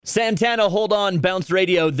Santana, hold on, Bounce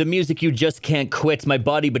Radio, the music you just can't quit. My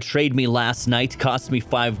body betrayed me last night, cost me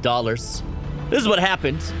 $5. This is what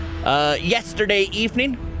happened. Yesterday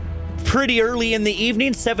evening, pretty early in the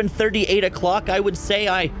evening, 7:30, 8 o'clock, I would say,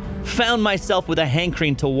 I found myself with a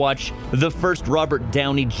hankering to watch the first Robert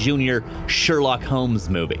Downey Jr. Sherlock Holmes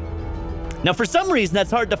movie. Now, for some reason, that's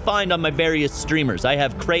hard to find on my various streamers. I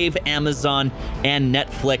have Crave, Amazon, and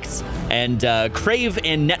Netflix. And Crave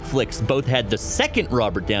and Netflix both had the second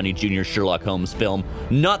Robert Downey Jr. Sherlock Holmes film,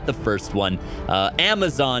 not the first one.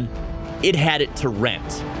 Amazon, it had it to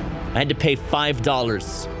rent. I had to pay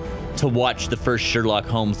 $5 to watch the first Sherlock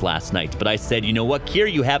Holmes last night. But I said, you know what,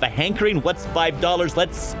 Kier, you have a hankering. What's $5?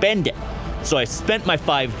 Let's spend it. So I spent my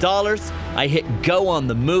 $5. I hit go on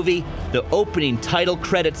the movie. The opening title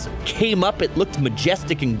credits came up. It looked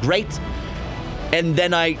majestic and great. And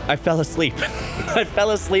then I fell asleep. I fell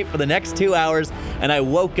asleep for the next 2 hours, and I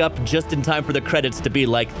woke up just in time for the credits to be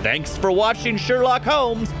like, thanks for watching Sherlock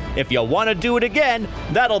Holmes. If you want to do it again,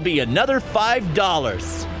 that'll be another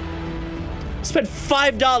 $5. Spent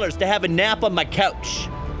 $5 to have a nap on my couch.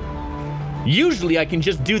 Usually I can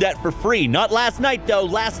just do that for free. Not last night, though.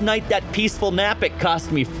 Last night, that peaceful nap, it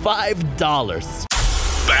cost me $5.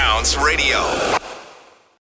 Bounce Radio.